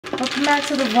Welcome back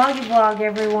to the vloggy vlog,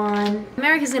 everyone.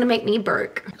 America's gonna make me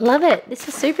broke. Love it. This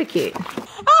is super cute.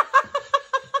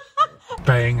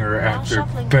 Banger after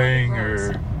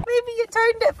banger. Maybe you're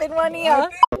tone deaf in one ear.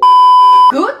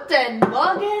 Guten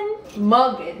Morgen,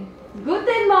 Morgen.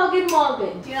 Guten Morgen,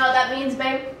 Morgen. Do you know what that means,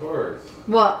 babe? Of course.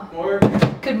 What? Morgen.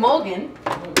 Good morning.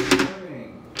 Good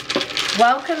morning.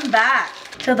 Welcome back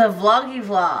to the vloggy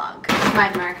vlog. My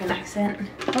American accent.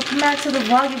 Welcome back to the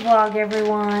vloggy vlog,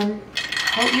 everyone.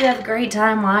 Hope you have a great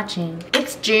time watching.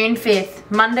 It's June 5th,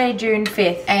 Monday, June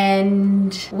 5th,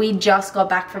 and we just got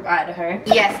back from Idaho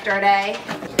yesterday.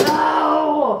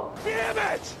 Oh! Damn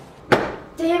it!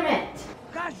 Damn it!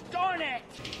 Gosh darn it!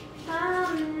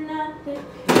 I'm not the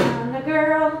kind of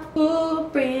girl who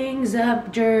brings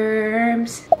up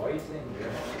germs. Why are you saying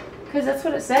germs? Because that's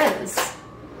what it says.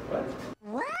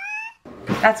 What?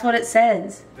 That's what it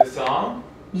says. The song?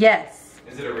 Yes.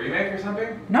 Is it a remake or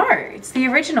something? No, it's the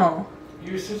original.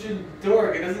 You're such a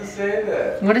dork. It doesn't say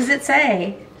that. What does it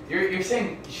say? You're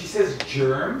saying she says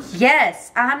germs?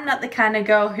 Yes, I'm not the kind of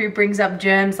girl who brings up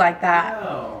germs like that.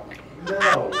 No.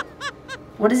 No.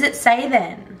 What does it say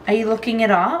then? Are you looking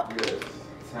it up? Yes.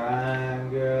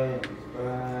 Time goes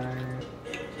by.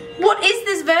 What is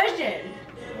this version?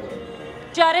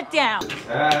 Jot it down.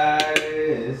 Tide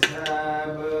is high,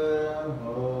 but I'm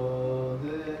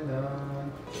holding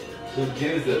on. So it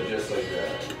gives up just like that.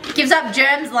 Gives up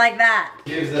germs like that.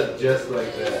 Gives up just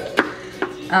like that.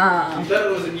 You Oh. thought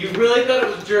it was. You really thought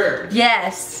it was germs.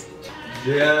 Yes.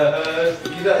 Just.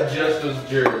 You thought just was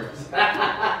germs.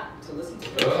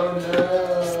 Oh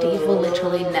no. Steve will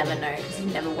literally never know because he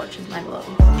never watches my vlog.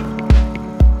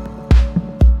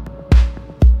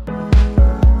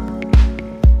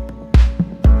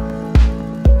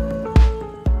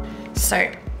 So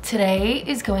today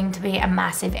is going to be a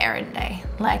massive errand day.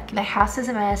 Like, the house is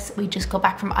a mess. We just got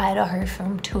back from Idaho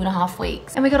from 2.5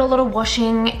 weeks. And we got a lot of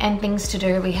washing and things to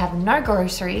do. We have no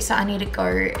groceries, so I need to go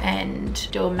and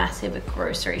do a massive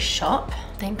grocery shop.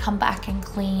 Then come back and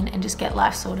clean and just get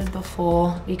life sorted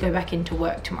before we go back into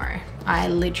work tomorrow. I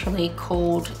literally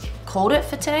called it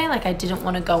for today. Like, I didn't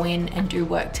want to go in and do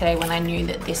work today when I knew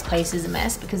that this place is a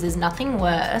mess, because there's nothing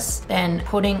worse than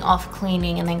putting off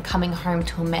cleaning and then coming home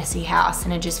to a messy house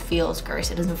and it just feels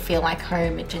gross. It doesn't feel like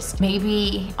home. It just,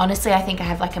 maybe, honestly, I think I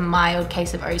have like a mild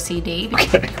case of OCD.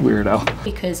 Okay, weirdo.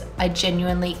 Because I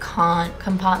genuinely can't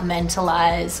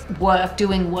compartmentalize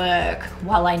doing work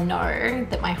while I know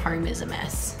that my home is a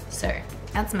mess. So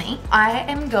that's me. I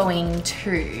am going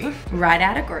to write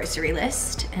out a grocery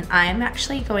list, and I'm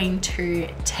actually going to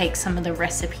take some of the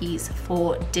recipes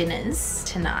for dinners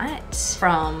tonight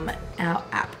from our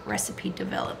app Recipe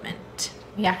Development.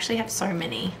 We actually have so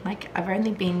many. Like, I've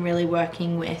only been really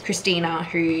working with Christina,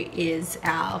 who is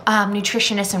our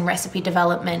nutritionist and recipe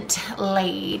development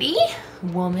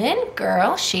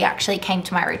girl. She actually came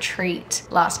to my retreat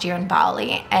last year in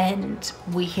Bali and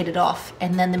we hit it off.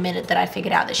 And then the minute that I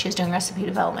figured out that she was doing recipe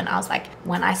development, I was like,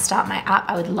 when I start my app,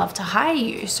 I would love to hire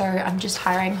you. So I'm just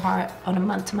hiring her on a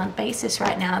month-to-month basis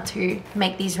right now to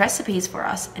make these recipes for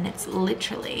us. And it's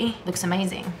literally looks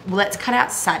amazing. Well, let's cut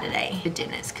out Saturday for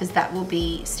dinners, because that will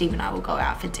be, Steve and I will go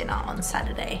out for dinner on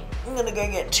Saturday. I'm gonna go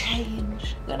get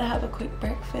changed. I'm gonna have a quick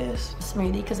breakfast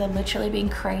smoothie, because I've literally been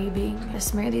craving a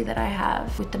smoothie that I have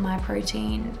with the My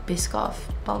Protein, Biscoff,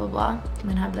 blah, blah, blah. I'm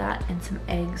gonna have that and some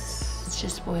eggs. It's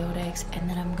just boiled eggs. And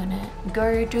then I'm gonna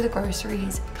go do the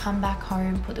groceries, come back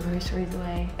home, put the groceries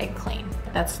away, and clean.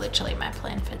 That's literally my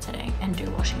plan for today, and do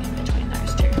washing in between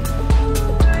those two.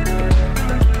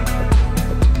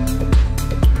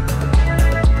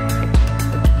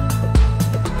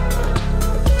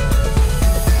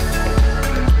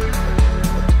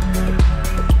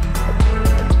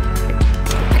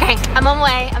 I'm on my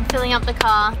way, I'm filling up the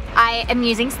car. I am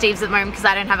using Steve's at the moment because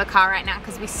I don't have a car right now,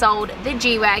 because we sold the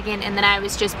G-Wagon, and then I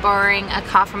was just borrowing a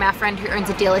car from our friend who owns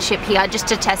a dealership here just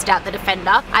to test out the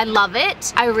Defender. I love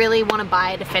it. I really want to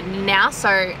buy a Defender now, so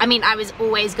I mean, I was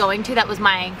always going to. That was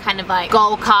my kind of like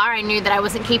goal car. I knew that I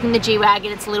wasn't keeping the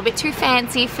G-Wagon. It's a little bit too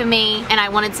fancy for me, and I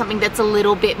wanted something that's a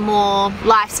little bit more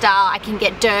lifestyle. I can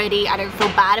get dirty. I don't feel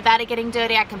bad about it getting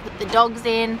dirty. I can put the dogs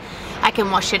in. I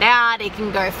can wash it out, it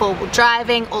can go four-wheel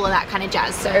driving, all of that kind of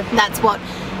jazz. So that's what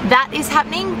that is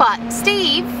happening. But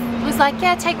Steve was like,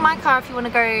 yeah, take my car if you want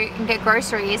to go and get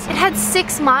groceries. It had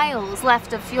 6 miles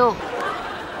left of fuel.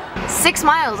 6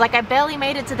 miles, like I barely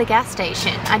made it to the gas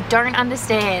station. I don't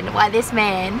understand why this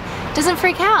man doesn't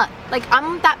freak out. Like,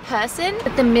 I'm that person,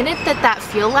 but the minute that that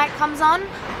fuel light comes on,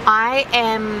 I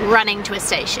am running to a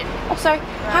station. Also,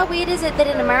 how weird is it that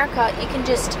in America you can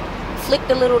just flick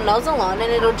the little nozzle on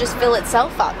and it'll just fill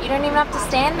itself up? You don't even have to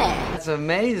stand there. That's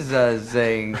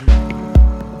amazing.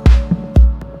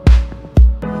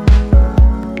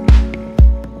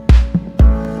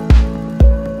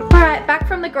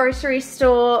 grocery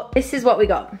store, this is what we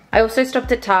got. I also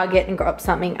stopped at Target and got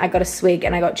something. I got a Swig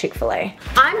and I got Chick-fil-A.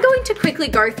 I'm going to quickly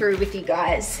go through with you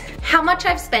guys how much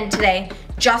I've spent today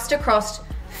just across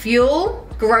fuel,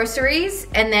 groceries,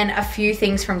 and then a few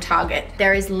things from Target.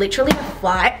 There is literally a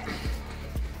flight.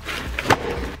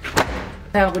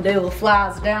 How we do,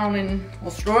 flies down in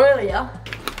Australia.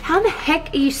 How the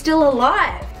heck are you still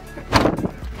alive?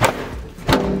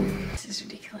 This is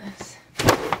ridiculous.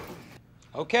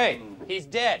 Okay, he's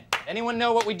dead. Anyone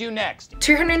know what we do next?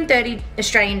 230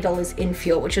 Australian dollars in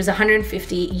fuel, which was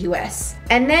 150 US.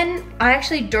 And then I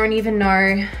actually don't even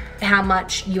know how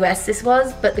much US this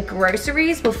was, but the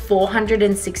groceries were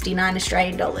 469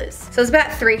 Australian dollars. So it's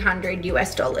about 300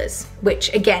 US dollars,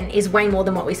 which again is way more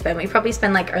than what we spend. We probably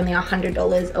spend like only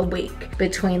 $100 a week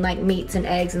between like meats and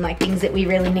eggs and like things that we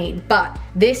really need. But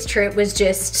this trip was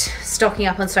just stocking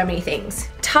up on so many things.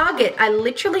 Target, I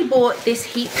literally bought this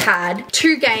heat pad,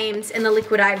 2 games and the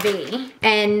liquid IV,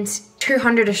 and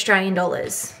 200 Australian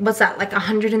dollars. What's that, like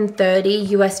 130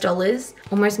 US dollars?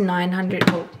 Almost 900,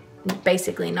 well,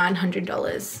 basically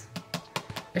 $900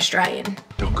 Australian.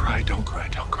 Don't cry, don't cry,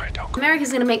 don't cry, don't cry.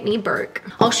 America's gonna make me broke.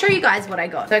 I'll show you guys what I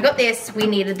got. So I got this, we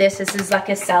needed this. This is like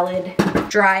a salad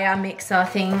dryer mixer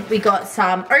thing. We got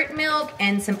some oat milk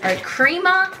and some oat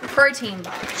creamer, protein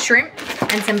bar, shrimp,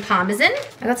 and some parmesan.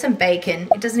 I got some bacon.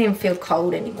 It doesn't even feel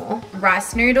cold anymore.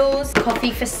 Rice noodles,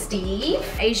 coffee for Steve,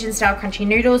 Asian style crunchy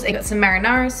noodles. I got some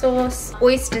marinara sauce,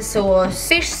 oyster sauce,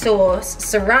 fish sauce,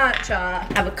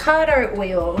 sriracha, avocado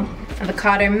oil,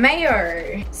 avocado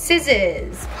mayo,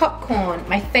 scissors, popcorn,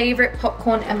 my favorite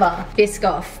popcorn ever,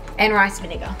 Biscoff, and rice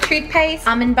vinegar, toothpaste,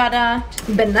 almond butter,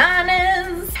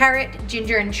 bananas, carrot,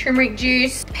 ginger and turmeric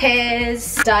juice,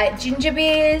 pears, diet ginger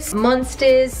beers,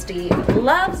 Monsters. Steve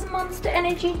loves Monster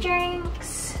energy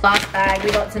drinks. Last bag,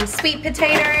 we got some sweet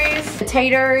potatoes,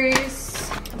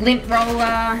 lint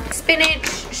roller, spinach,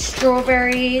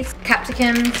 strawberries,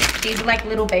 capsicums. These are like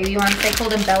little baby ones. They call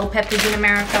them bell peppers in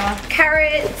America.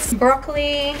 Carrots,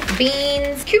 broccoli,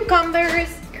 beans, cucumbers,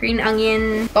 green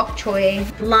onion, bok choy,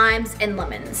 limes, and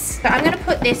lemons. So I'm gonna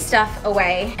put this stuff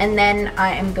away and then I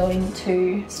am going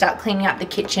to start cleaning up the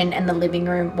kitchen and the living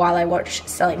room while I watch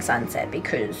Selling Sunset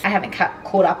because I haven't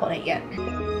caught up on it yet.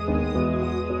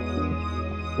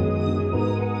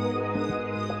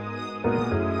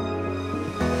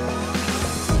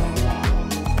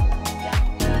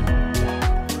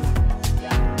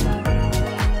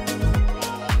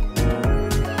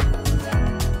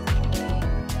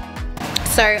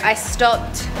 So I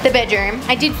stopped the bedroom.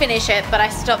 I did finish it, but I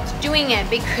stopped doing it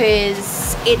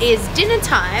because it is dinner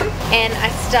time and I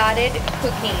started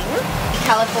cooking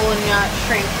California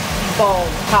shrimp bowl,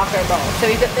 taco bowl. So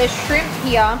we've got the shrimp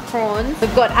here, prawns.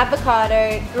 We've got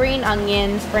avocado, green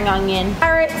onion, spring onion,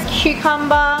 carrots,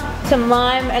 cucumber, some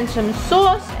lime and some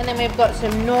sauce. And then we've got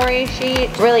some nori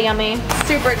sheet. Really yummy.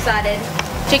 Super excited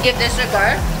to give this a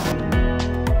go.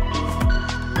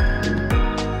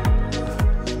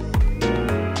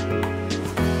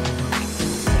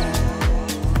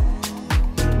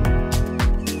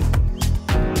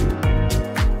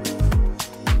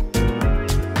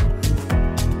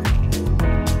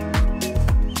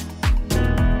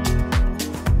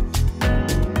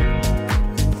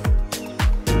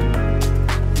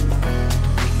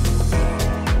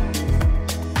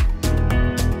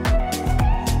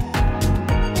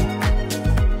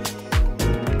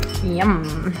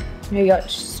 Yum. We got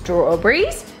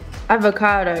strawberries,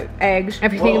 avocado, eggs,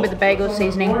 everything but the bagel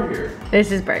seasoning.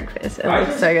 This is breakfast. It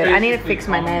looks so good. I need to fix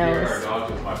my nails.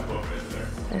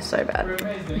 They're so bad.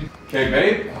 Okay,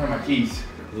 babe, where are my keys?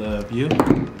 Love you.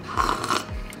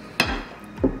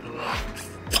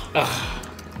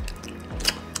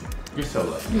 You're so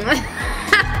lucky.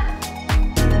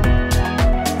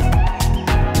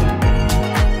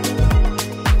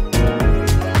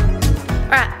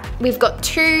 We've got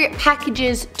 2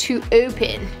 packages to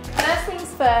open. First things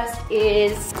first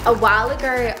is a while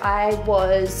ago I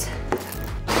was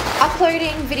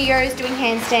uploading videos, doing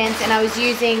handstands, and I was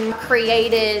using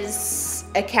creator's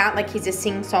account, like he's a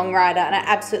sing-songwriter, and I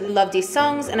absolutely loved his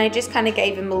songs, and I just kind of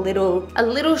gave him a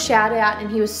little shout out, and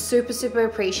he was super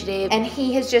appreciative. And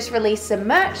he has just released some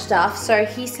merch stuff, so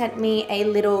he sent me a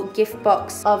little gift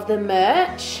box of the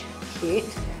merch. Cute.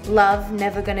 Love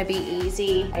Never Gonna Be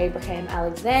Easy, Abraham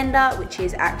Alexander, which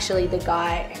is actually the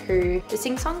guy who is a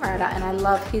sing-songwriter, and I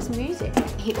love his music.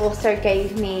 He also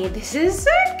gave me, this is so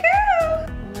cool. Oh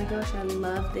my gosh, I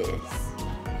love this.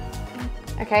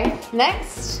 Okay,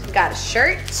 next, got a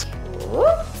shirt. Ooh.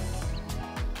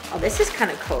 Oh, this is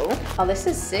kind of cool. Oh, this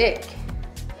is sick.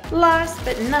 Last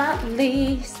but not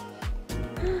least,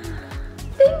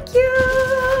 Thank you.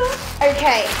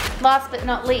 Okay, last but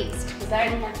not least, because I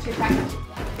only have 2 packages.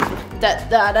 Da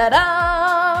da da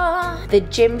da. The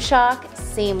Gymshark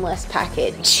Seamless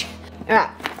package. Alright,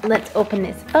 let's open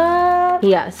this up.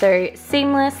 Yeah, so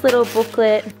seamless little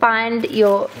booklet. Find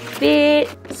your fit.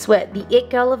 Sweat, the it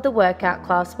girl of the workout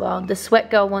class world. The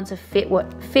sweat girl wants a fit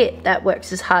that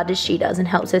works as hard as she does and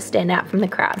helps her stand out from the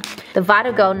crowd. The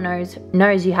vital girl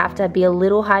knows you have to be a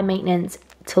little high maintenance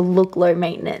to look low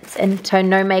maintenance, and so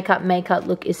no makeup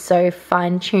look is so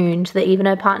fine-tuned that even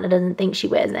her partner doesn't think she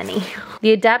wears any.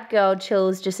 The adapt girl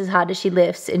chills just as hard as she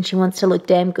lifts, and she wants to look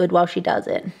damn good while she does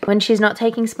it. When she's not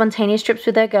taking spontaneous trips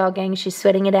with her girl gang, she's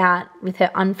sweating it out with her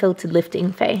unfiltered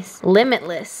lifting face.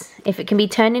 Limitless. If it can be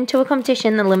turned into a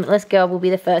competition, the limitless girl will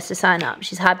be the first to sign up.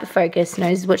 She's hyper-focused,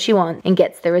 knows what she wants, and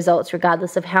gets the results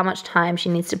regardless of how much time she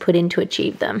needs to put in to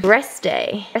achieve them. Rest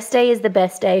day. Rest day is the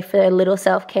best day for a little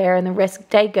self-care, and the rest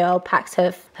day girl packs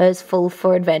hers full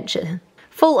for adventure.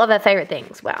 Full of her favorite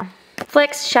things. Wow.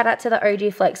 Flex, shout out to the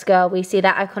OG Flex girl. We see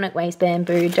that iconic waistband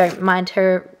boo. Don't mind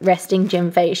her resting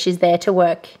gym face. She's there to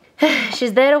work.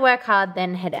 She's there to work hard,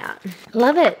 then head out.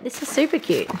 Love it. This is super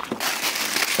cute.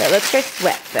 So let's go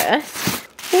sweat first.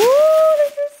 Ooh,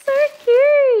 this is so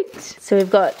cute. So we've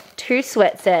got 2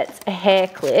 sweat sets, a hair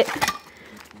clip.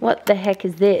 What the heck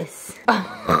is this?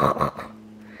 Oh.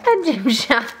 A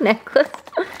Gymshark necklace.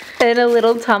 And a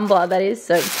little tumbler. That is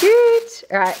so cute.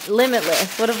 Alright,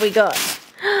 limitless. What have we got?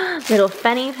 Little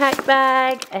fanny pack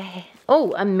bag.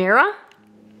 Oh, a mirror.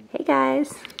 Hey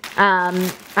guys. A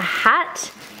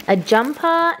hat. A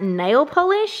jumper. Nail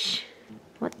polish.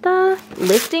 What the?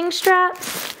 Lifting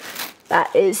straps.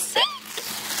 That is sick.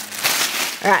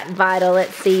 Alright, Vital.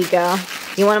 Let's see you, girl.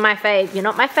 You're one of my faves. You're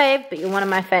not my fave, but you're one of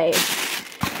my faves.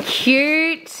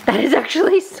 Cute. That is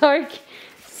actually so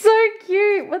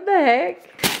cute. What the heck?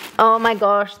 Oh my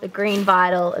gosh, the green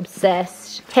Vital,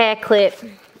 obsessed. Hair clip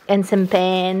and some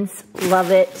bands,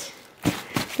 love it.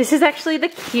 This is actually the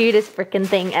cutest freaking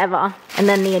thing ever. And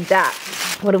then the adapt.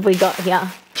 What have we got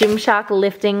here? Gymshark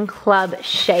Lifting Club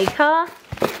Shaker.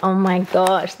 Oh my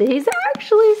gosh, these are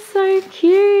actually so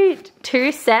cute.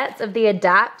 2 sets of the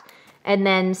adapt and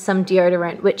then some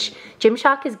deodorant, which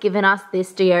Gymshark has given us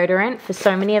this deodorant for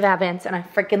so many of our events and I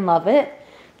freaking love it.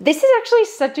 This is actually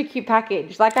such a cute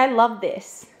package. Like, I love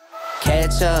this.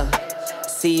 Catch up.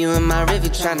 See you in my river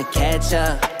trying to catch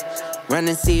up. Run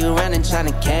and see you running trying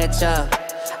to catch up.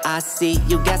 I see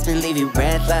you gasping, leave you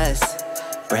breathless.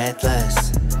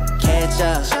 Breathless. Catch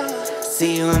up.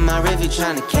 See you in my river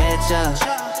trying to catch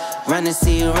up. Run and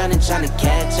see you running trying to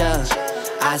catch up.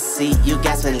 I see you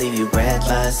gasping, leave you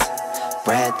breathless.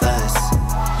 Breathless.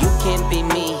 You can't be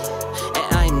me,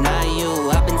 and I'm not you.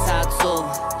 I've been taught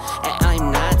to.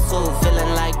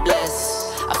 Feeling like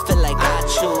bliss, I feel like I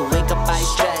chew. Wake up, I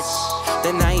stretch,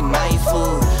 then I eat my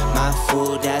food. My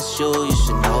food, that's you, you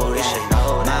should know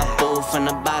that. My boo from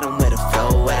the bottom where the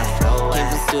flow at. Came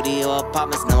from studio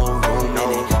apartments, no room in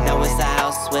it. Now it's a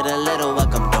house with a little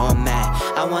welcome doormat.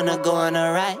 I wanna go on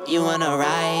a ride, you wanna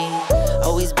ride.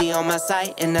 Always be on my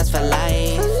side, and that's for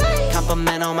life.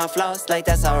 Compliment on my flaws, like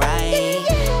that's alright.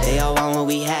 They all want what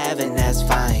we have, and that's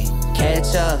fine.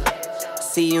 Catch up.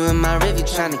 See you in my river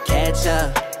trying to catch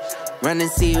up. Run and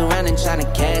see you running trying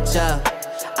to catch up.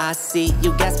 I see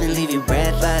you gasping, leave you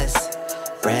breathless.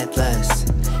 Breathless.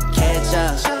 Catch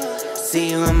up.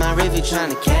 See you in my river trying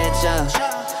to catch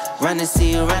up. Run and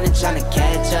see you running trying to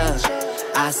catch up.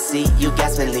 I see you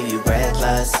gasping, leave you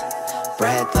breathless.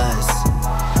 Breathless.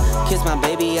 Kiss my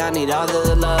baby, I need all of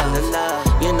the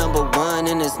love. You're number 1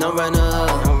 and there's no runner-up.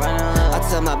 I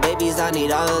tell my babies I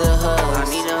need all of the hugs.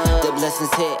 The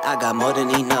blessings hit, I got more than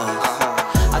enough.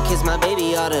 I kiss my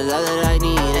baby all the love that I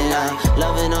need. And I'm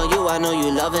loving on you, I know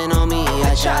you loving on me.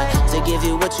 I try to give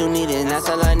you what you need and that's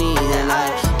all I need. And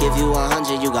I give you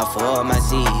 100, you got 4 of my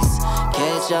C's.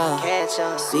 Catch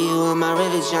up, see you in my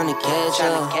river trying to catch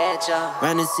up.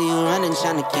 Run and see you running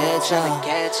trying to catch up.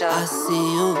 I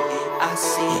see you, I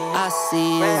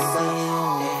see you.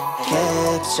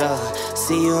 Catch up,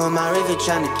 see you in my river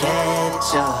trying to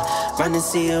catch up. Run and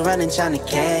see you running trying to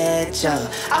catch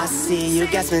up. I see you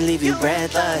gasping, leave you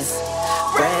breathless.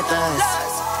 Breathless.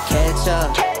 Catch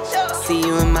up, see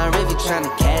you in my river trying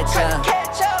to catch up.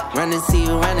 Run and see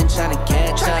you running trying to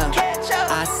catch up.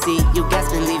 I see you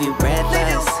gasping, leave you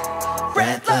breathless.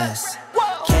 Breathless.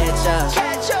 Catch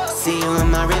up, see you in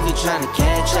my river trying to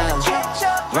catch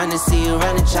up. Run and see you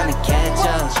running trying to catch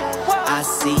up. I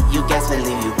see you gasping,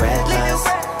 leave you breathless.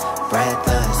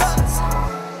 Breathless.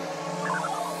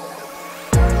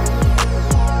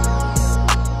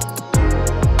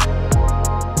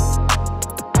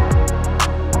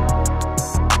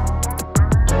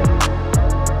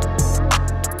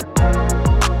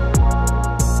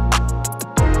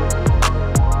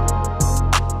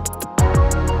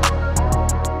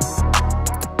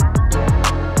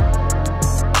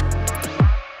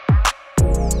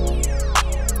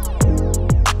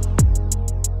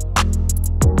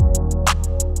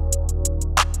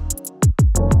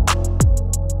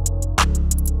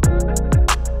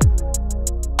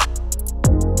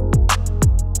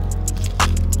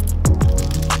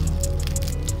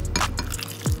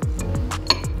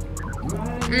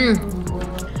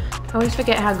 I always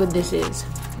forget how good this is.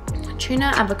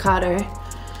 Tuna, avocado,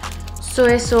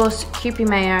 soy sauce, Kewpie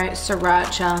mayo,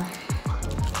 sriracha,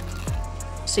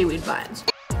 seaweed bites.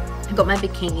 I've got my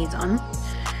bikinis on.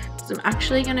 So I'm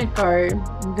actually gonna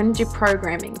I'm gonna do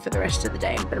programming for the rest of the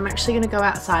day, but I'm actually gonna go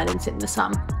outside and sit in the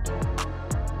sun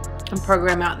and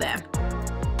program out there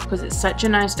because it's such a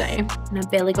nice day and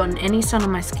I've barely gotten any sun on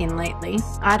my skin lately.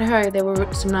 Idaho, there were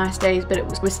some nice days, but it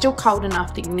was still cold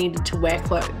enough that you needed to wear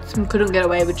clothes and couldn't get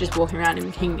away with just walking around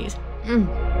in bikinis.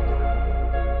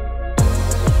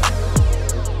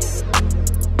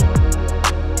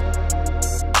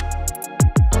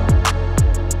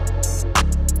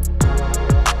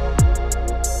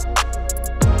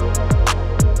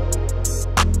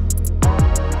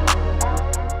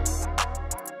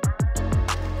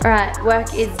 Alright,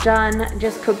 work is done.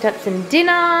 Just cooked up some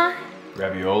dinner.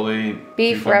 Ravioli.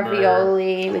 Beef cucumber.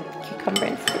 ravioli with cucumber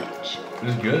and spinach. It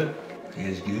was good. It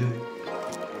is good.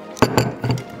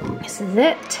 This is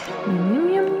it.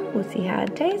 Yum, yum. We'll see how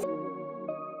it tastes.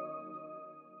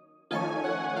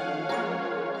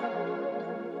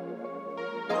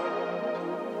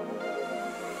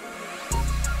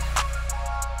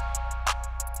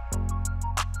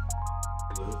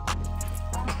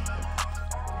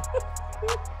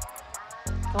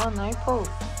 Go on, though, pull.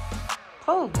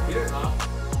 Pull. Get it, Hops.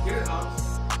 Get it, Hops.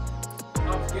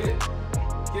 Hops, get it.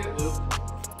 Get it, Lou.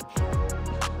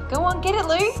 Go on, get it,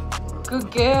 Lou. Good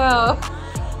girl.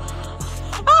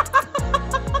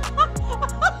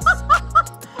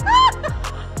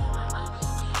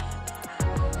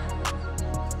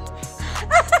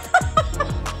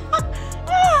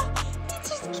 It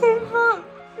just came up.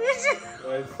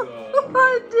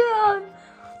 Lie down.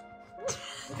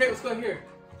 Okay, let's go here.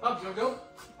 Hops, you wanna go?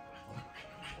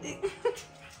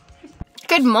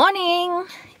 Good morning.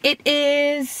 It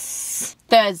is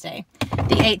Thursday,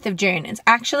 the 8th of June. It's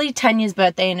actually Tanya's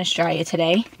birthday in Australia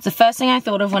today. It's the first thing I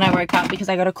thought of when I woke up because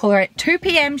I got to call her at 2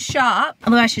 p.m. sharp.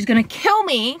 Otherwise she's gonna kill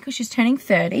me because she's turning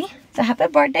 30. So happy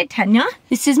birthday, Tanya.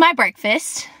 This is my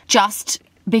breakfast, just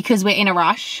because we're in a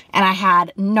rush and I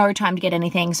had no time to get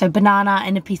anything. So banana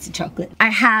and a piece of chocolate. I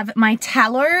have my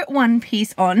tallow one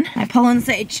piece on, my pollen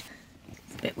sage.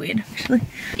 Bit weird actually,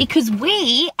 because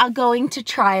we are going to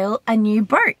trial a new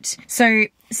boat. So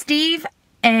Steve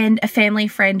and a family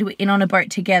friend were in on a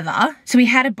boat together. So we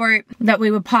had a boat that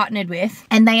we were partnered with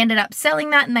and they ended up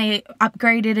selling that and they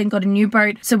upgraded and got a new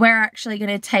boat. So we're actually going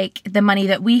to take the money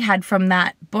that we had from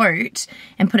that boat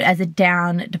and put it as a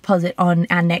down deposit on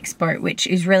our next boat, which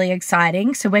is really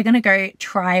exciting. So we're going to go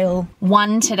trial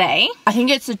one today. I think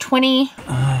it's a 20...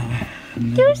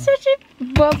 You're such a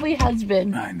bubbly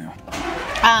husband. I know.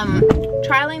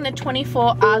 Trialing the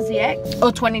 24 RZX,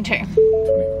 or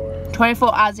 22. 24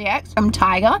 RZX from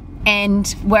Tiger,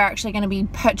 and we're actually going to be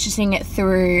purchasing it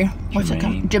through, what's it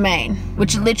called? Jermaine,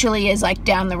 which literally is like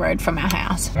down the road from our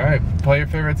house. Alright, play your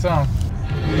favorite song.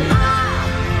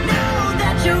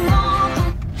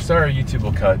 Sorry, YouTube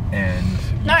will cut and...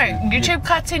 No, YouTube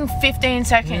cuts in 15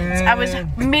 seconds. I was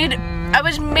mid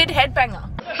headbanger.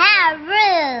 How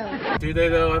rude. Do they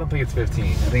though? I don't think it's 15. I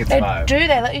think it's They 5. do,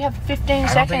 they let you have 15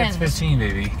 seconds. I don't think it's 15,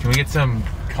 baby. Can we get some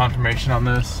confirmation on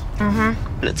this?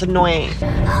 Mm-hmm. It's annoying.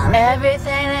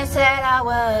 Everything I said I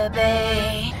would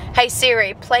be. Hey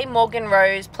Siri, play Morgan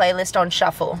Rose playlist on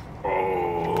shuffle.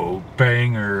 Oh,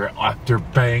 banger after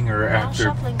banger after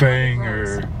shuffling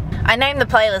banger. I named the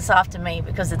playlist after me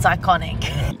because it's iconic.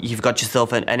 You've got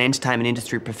yourself an entertainment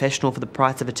industry professional for the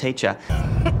price of a teacher.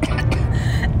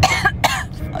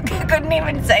 I couldn't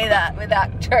even say that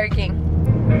without choking.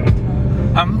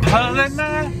 I'm pulling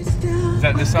that. Is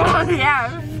that the song?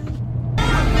 Yeah.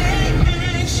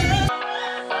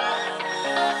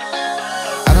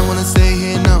 I don't wanna stay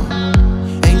here, no.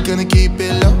 Ain't gonna keep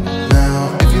it low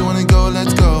now. If you wanna go,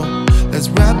 let's go. Let's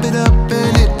wrap it up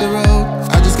and hit the road.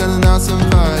 I just got an awesome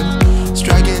vibe,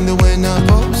 striking the winner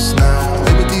post now.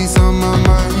 Liberty's on my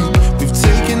mind. We've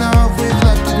taken off, we've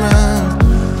left the ground.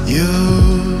 You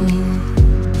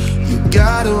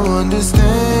gotta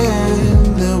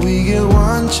understand that we get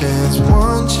one chance,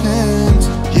 one chance.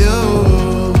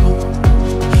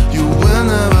 You will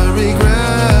never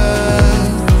regret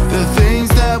the things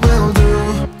that we'll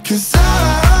do. 'Cause I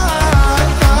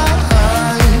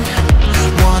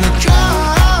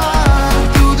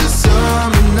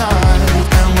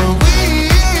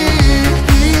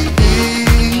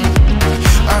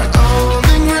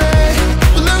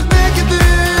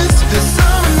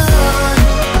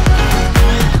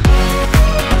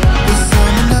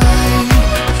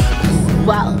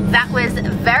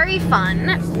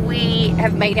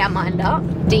kinda.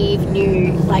 Steve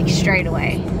knew like straight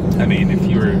away. I mean, if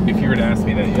you were to ask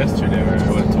me that yesterday,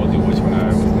 I would have told you which one I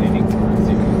was leaning towards.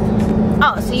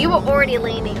 Oh, so you were already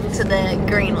leaning to the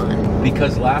green one.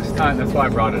 Because last time, that's why I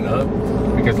brought it up.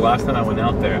 Because last time I went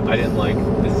out there, I didn't like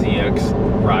the ZX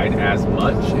ride as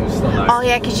much. It was still nice. Oh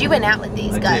yeah, because you went out with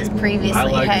these guys previously. I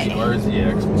like the our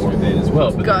ZX more than as well.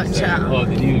 But Gotcha. saying, oh,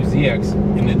 the new ZX,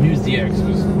 and the new ZX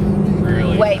was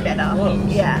really way better. Close.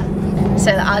 Yeah.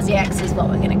 So the RZX is what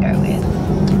we're gonna go with.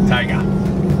 Tiger.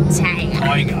 Tiger.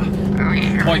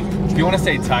 Like, if you want to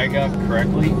say Tiger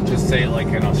correctly, just say it like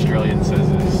an Australian says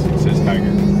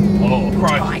tiger. Oh,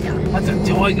 Christ. Tiger. That's a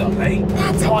tiger, mate.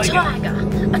 That's a tiger.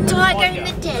 A tiger in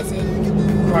the desert.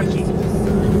 Crikey.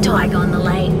 Tiger on the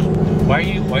lake. Why are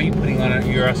you putting on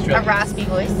your Australian? A raspy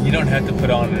voice. You don't have to put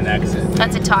on an accent.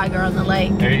 That's a tiger on the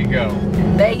lake. There you go.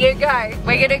 There you go.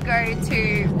 We're gonna go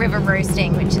to River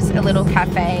Roasting, which is a little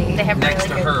cafe. They have Next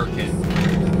really to good Hurricane.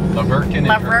 Hurricane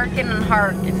and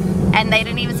Hurricane. And they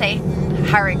don't even say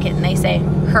hurricane, they say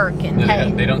hurricane. No,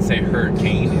 Hey. they don't say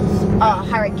hurricane. Oh,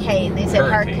 hurricane. They say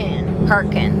hurricane.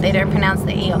 Hurricane. They don't pronounce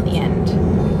the E on the end.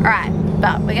 Alright,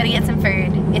 but we're gonna get some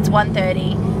food. It's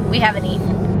 1:30. We haven't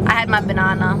eaten. I had my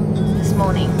banana this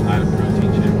morning. I had a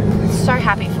protein shake. So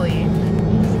happy for you.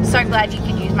 So glad you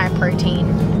could use my protein.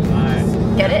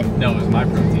 Get it? No, it was my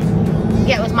protein.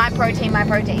 Yeah, it was my protein, my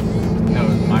protein. No, it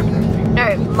was my protein.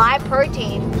 No, my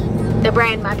protein. The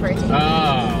brand my protein.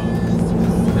 Oh.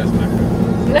 That's my protein.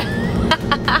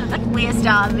 We are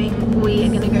starving. We are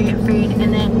gonna go get food,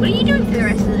 and then what are you doing for the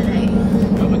rest of the day?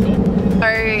 So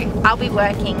I'll be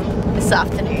working this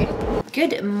afternoon.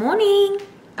 Good morning.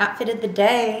 Outfit of the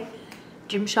day: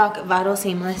 Gymshark Vital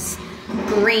Seamless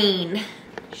green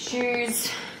shoes,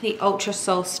 the Ultra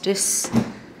Solstice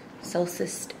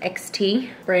XT,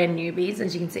 brand newbies.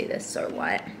 As you can see, they're so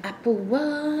white. Apple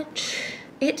Watch.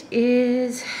 It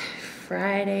is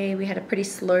Friday. We had a pretty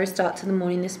slow start to the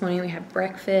morning this morning. We had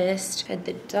breakfast, fed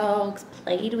the dogs,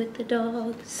 played with the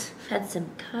dogs, had some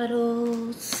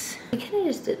cuddles. We kind of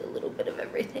just did a little bit of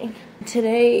everything.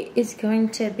 Today is going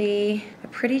to be a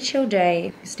pretty chill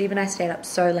day. Steve and I stayed up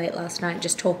so late last night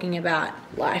just talking about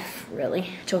life,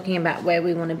 really. Talking about where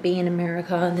we want to be in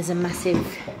America. There's a massive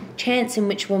chance in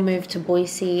which we'll move to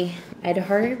Boise,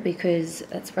 Idaho, because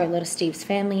that's where a lot of Steve's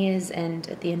family is. And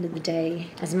at the end of the day,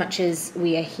 as much as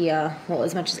we are here, well,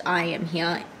 as much as I am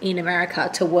here in America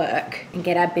to work and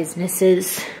get our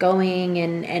businesses going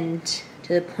and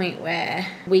to the point where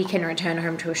we can return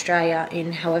home to Australia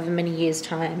in however many years'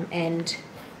 time and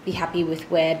be happy with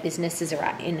where businesses are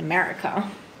at in America,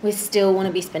 we still want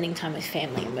to be spending time with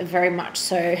family. And we're very much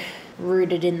so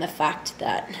rooted in the fact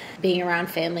that being around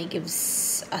family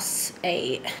gives us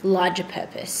a larger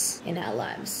purpose in our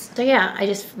lives. So yeah,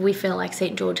 we feel like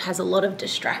St. George has a lot of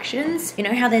distractions. You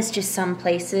know how there's just some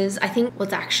places, I think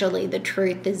what's actually the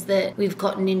truth is that we've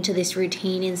gotten into this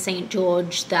routine in St.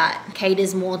 George that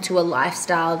caters more to a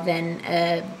lifestyle than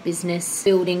a business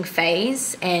building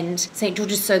phase. And St.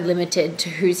 George is so limited to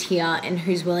who's here and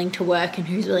who's willing to work and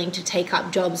who's willing to take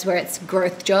up jobs where it's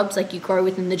growth jobs, like you grow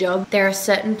within the job. There are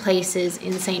certain places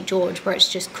in St. George where it's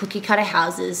just cookie cutter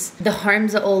houses. The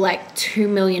homes are all like 2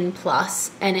 million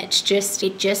plus, and it just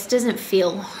doesn't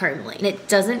feel homely. And it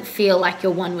doesn't feel like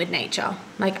you're one with nature.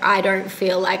 Like, I don't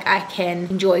feel like I can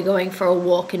enjoy going for a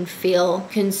walk and feel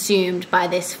consumed by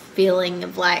this feeling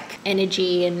of like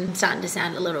energy, and I'm starting to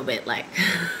sound a little bit like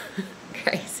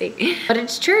crazy. But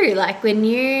it's true, like when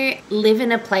you live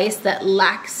in a place that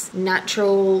lacks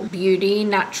natural beauty,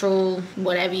 natural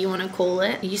whatever you want to call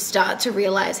it, you start to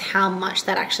realize how much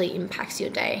that actually impacts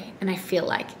your day. And I feel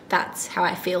like that's how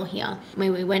I feel here.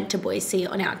 When we went to Boise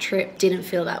on our trip, didn't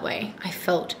feel that way. I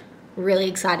felt really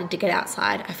excited to get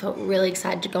outside. I felt really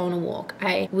excited to go on a walk.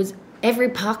 Every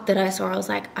park that I saw, I was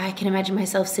like, I can imagine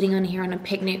myself sitting on here on a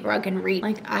picnic rug and read.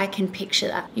 Like, I can picture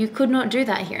that. You could not do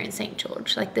that here in St.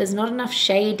 George. Like, there's not enough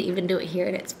shade to even do it here,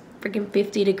 and it's freaking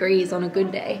 50 degrees on a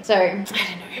good day. So, I don't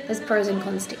know. There's pros and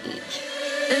cons to each.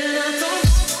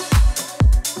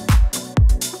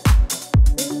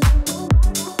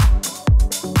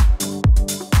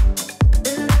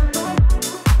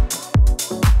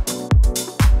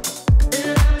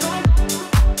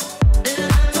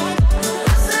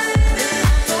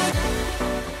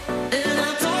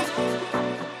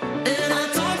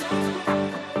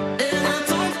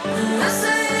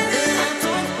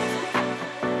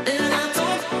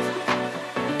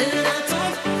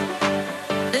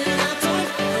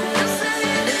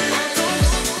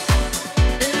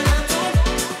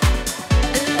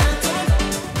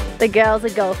 The girls are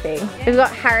golfing. We've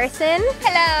got Harrison.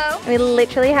 Hello. We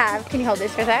literally have, can you hold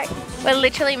this for a sec? We're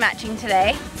literally matching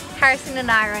today. Harrison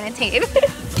and I are on a team.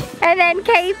 And then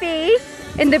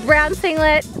KP in the brown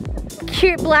singlet,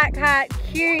 cute black hat,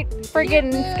 cute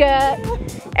friggin' skirt.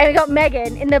 And we got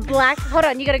Megan in the black, hold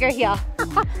on, you gotta go here.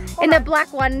 In the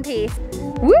black one piece.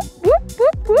 Whoop, whoop,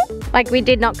 whoop, whoop. Like we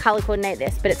did not color coordinate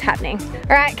this, but it's happening.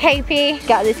 All right, KP,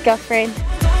 got this girlfriend.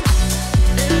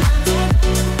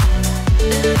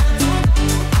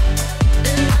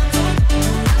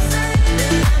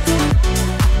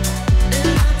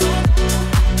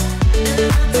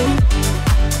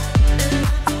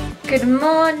 Good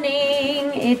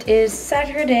morning, it is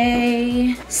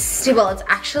Saturday. Well, it's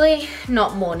actually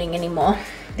not morning anymore.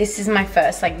 This is my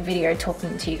first like video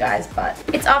talking to you guys, but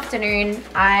it's afternoon.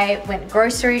 I went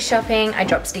grocery shopping. I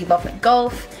dropped Steve off at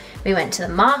golf. We went to the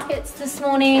markets this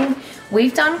morning.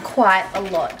 We've done quite a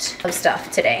lot of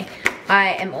stuff today.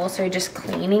 I am also just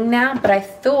cleaning now, but I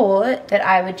thought that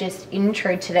I would just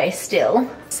intro today still.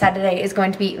 Saturday is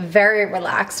going to be very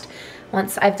relaxed.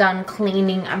 Once I've done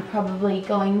cleaning, I'm probably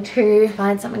going to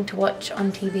find something to watch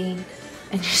on TV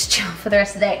and just chill for the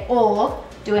rest of the day, or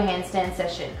do a handstand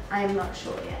session. I'm not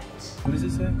sure yet. What does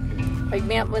it say? Wake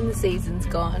me up when the season's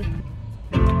gone.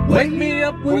 Wake me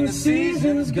up when the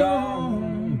season's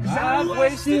gone, 'cause I've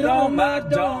wasted all my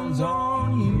dawns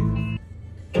on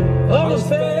you. All is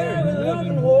fair in love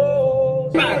and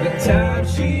war. By the time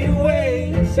she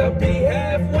wakes, I'll be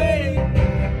halfway.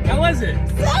 How was it?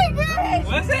 So good!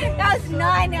 Was it? That was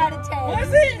 9 out of 10.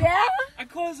 Was it? Yeah? I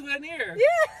closed one ear.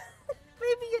 Yeah.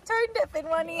 Maybe you're tone deaf in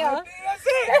one ear. That's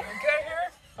it. Okay,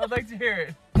 here. I'd like to hear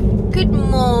it. Good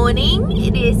morning.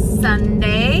 It is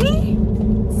Sunday.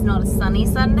 It's not a sunny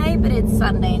Sunday, but it's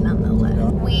Sunday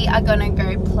nonetheless. We are gonna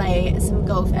go play some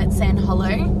golf at Sand Hollow,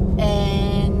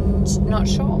 and not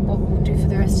sure what we'll do for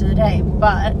the rest of the day,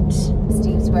 but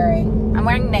I'm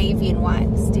wearing navy and white.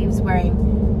 Steve's wearing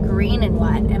green and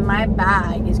white, and my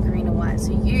bag is green and white,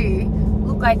 so you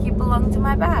look like you belong to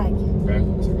my bag. Bag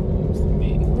looks like it belongs to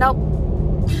me. Nope.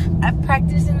 I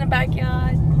practice in the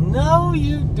backyard. No,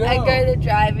 you don't. I go to the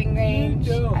driving range.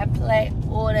 You don't. I play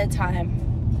all the time.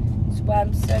 That's why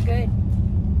I'm so good.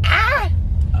 Ah!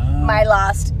 My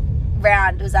last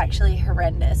round was actually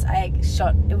horrendous.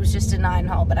 It was just a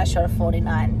 9-hole, but I shot a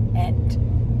 49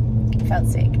 and felt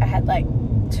sick. I had like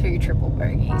 2 triple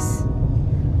bogeys.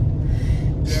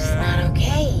 It's not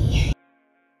okay.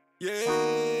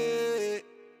 Yeah,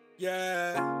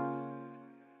 yeah.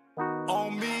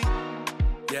 On me,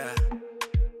 yeah.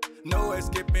 No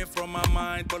escaping from my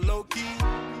mind, but low key.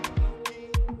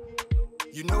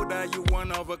 You know that you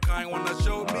one of a kind, wanna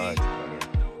show me,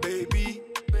 baby.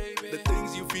 The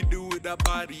things you feel do with that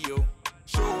body, yo.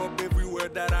 Show up everywhere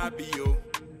that I be, yo.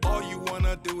 All you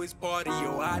wanna do is party,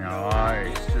 yo. I know.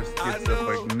 Nice, just gets up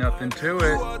like nothing to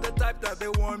it. You are the type that they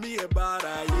warn me about,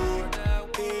 yeah.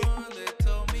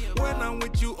 When I'm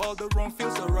with you, all the wrong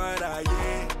feels so right,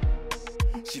 yeah.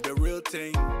 She the real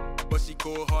thing, but she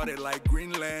cold-hearted like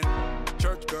Greenland.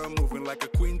 Church girl moving like a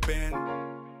queen pen.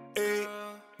 Hey,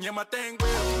 yeah, my thing,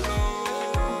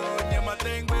 yeah, my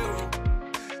thing,